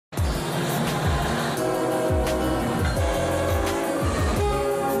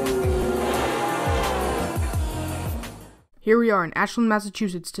Here we are in Ashland,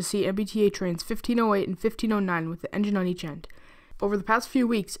 Massachusetts to see MBTA trains 1508 and 1509 with the engine on each end. Over the past few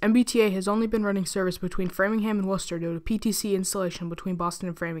weeks, MBTA has only been running service between Framingham and Worcester due to PTC installation between Boston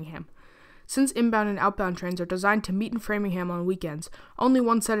and Framingham. Since inbound and outbound trains are designed to meet in Framingham on weekends, only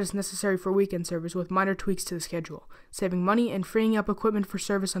one set is necessary for weekend service with minor tweaks to the schedule, saving money and freeing up equipment for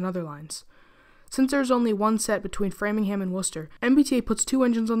service on other lines. Since there is only one set between Framingham and Worcester, MBTA puts two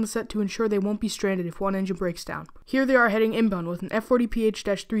engines on the set to ensure they won't be stranded if one engine breaks down. Here they are heading inbound with an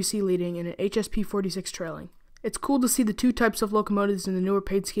F40PH-3C leading and an HSP46 trailing. It's cool to see the two types of locomotives in the newer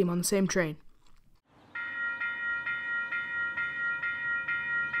paid scheme on the same train.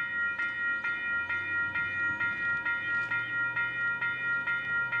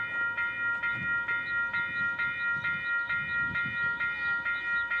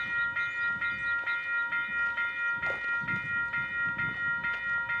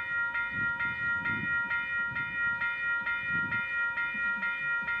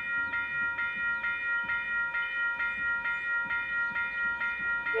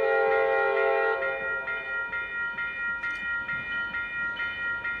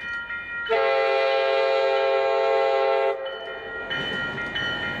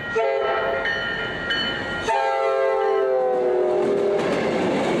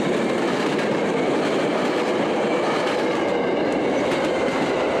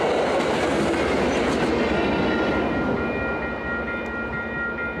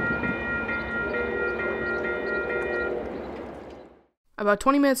 About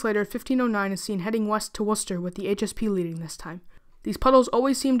 20 minutes later, 1509 is seen heading west to Worcester with the HSP leading this time. These puddles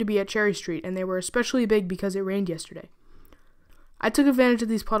always seem to be at Cherry Street, and they were especially big because it rained yesterday. I took advantage of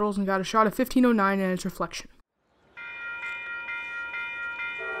these puddles and got a shot of 1509 and its reflection.